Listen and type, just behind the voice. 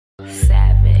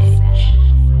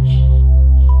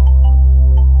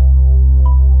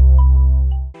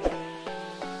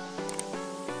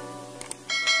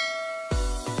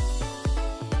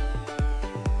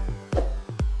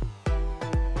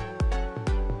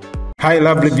Hi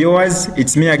lovely viewers,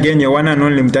 it's me again, your one and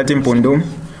only Mutati Mpundu.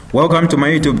 Welcome to my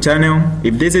YouTube channel.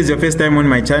 If this is your first time on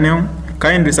my channel,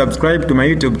 kindly subscribe to my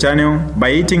YouTube channel by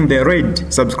hitting the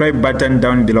red subscribe button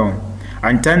down below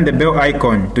and turn the bell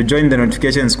icon to join the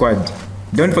notification squad.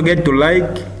 Don't forget to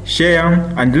like,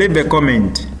 share and leave a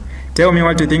comment. Tell me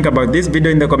what you think about this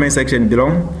video in the comment section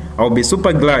below. I'll be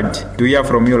super glad to hear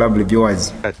from you lovely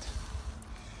viewers.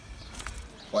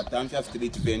 Watamfya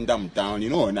street vendor mtown, you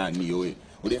know nani we.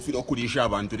 Ulefilo kulisha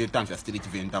abantu le tamfya street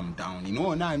vendor mtown, you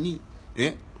know nani?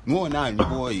 No nani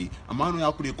boy. Amano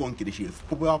yakule konkiri shelf.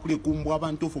 Popo yakule kumbwa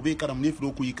abantu fobekara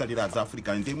mnefilo kuyikalira za Africa.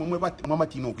 Nze mama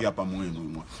tino kuyapa mwenu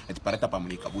mwa. Eti parata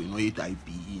pamuleka boy no yeta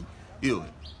IPE. Yo,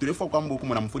 tulefo kwambo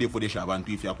kumuna mfodesha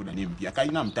abantu ifi yakuda nempia.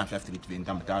 Kaina mtamfya street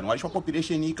vendor mtown. Walisho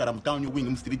population ikara mtown you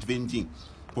win street vending.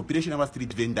 Population ya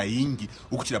street vendor yingi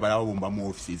ukuchira balawo bomba mu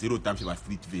office zero tamfe ba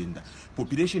street vendor.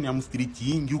 Population ya street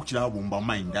yingi ukuchira bomba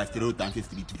ma industry zero tamfe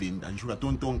street vendor.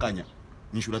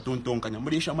 Nishura tontonkanya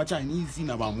mulesha ma Chinese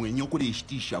na bamwenye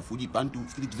okoleshitisha fuli bantu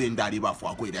street vendor ali bafu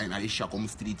akwera na lesha ko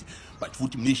street but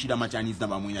futi mleshira ma Chinese na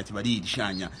bamwenye ati bali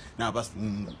dishanya na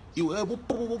basungu iwe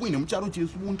bwine mcharo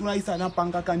chesu muntu naisa na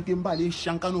panga kante mbale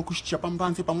shankano kushicha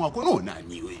pambanse pamwako no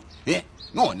nani we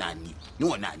no nani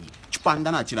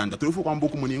chipanda na chilanda tulifu kwa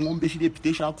mboku mune ngombe shide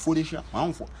pitesha akufodesha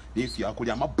mamfo lefi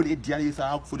akulya ma bread ya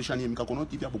lesa akufodesha ni mikakono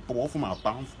tivya bofu ma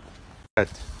pamfo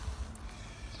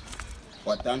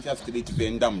Watamfya street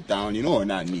vendor mtown, you know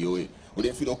nani we.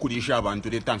 Ulefilo kulisha abantu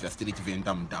le tamfya street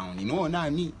vendor mtown, you know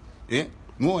nani?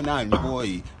 No nani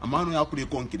boy. Amano yakule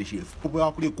konkiri shelf. Popo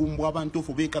yakule kumbwa abantu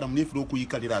fobekara mnefilo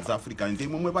kuyikalira za Africa. Nze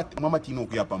mama tino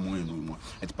kuyapa mwenu mwa.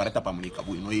 Eti parata pamuleka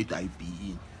boy no yeta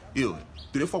IPE. Yo,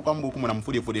 tulefo kwambo kumuna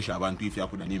mfodesha abantu ifi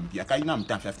yakuda nempia. Kaina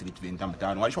mtamfya street vendor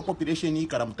mtown. Walisho population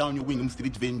ikara mtown you win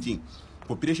street vending.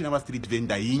 Population ya street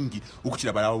vendor yingi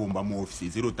ukuchira balawo bomba mu office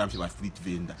zero tamfe ba street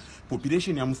vendor.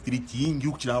 Population ya street yingi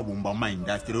ukuchira bomba ma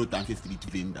industry zero tamfe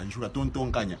street vendor.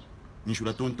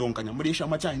 Nishura tontonkanya mulesha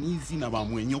ma Chinese na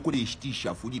bamwenye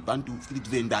okoleshitisha fuli bantu street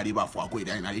vendor ali bafu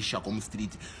akwera na lesha ko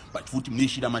street but futi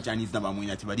mleshira ma Chinese na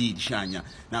bamwenye ati bali dishanya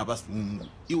na basungu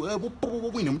iwe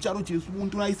bwine mcharo chesu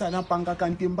muntu naisa na panga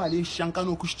kante mbale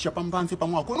shankano kushicha pambanse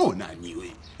pamwako no nani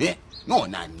we no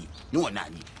nani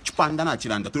chipanda na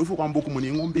chilanda tulifu kwa mboku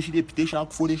mune ngombe shide pitesha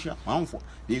akufodesha mamfo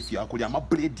lefi akulya ma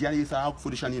bread ya lesa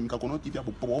akufodesha ni mikakono tivya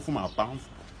bofu ma pamfo.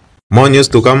 More news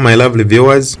to come, my lovely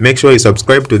viewers. Make sure you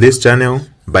subscribe to this channel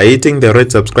by hitting the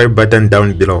red subscribe button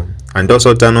down below and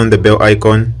also turn on the bell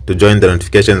icon to join the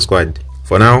notification squad.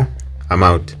 For now, I'm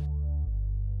out.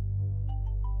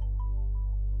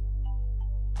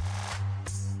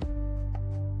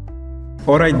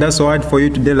 Alright, that's all for you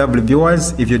today, lovely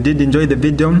viewers. If you did enjoy the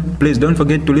video, please don't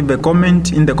forget to leave a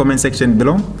comment in the comment section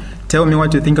below. Tell me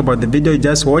what you think about the video you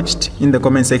just watched in the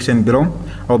comment section below.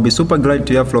 I'll be super glad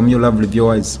to hear from you, lovely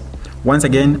viewers. Once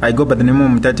again, I go by the name of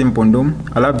Mutati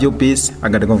Mpundu. I love you, peace, I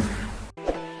gotta go.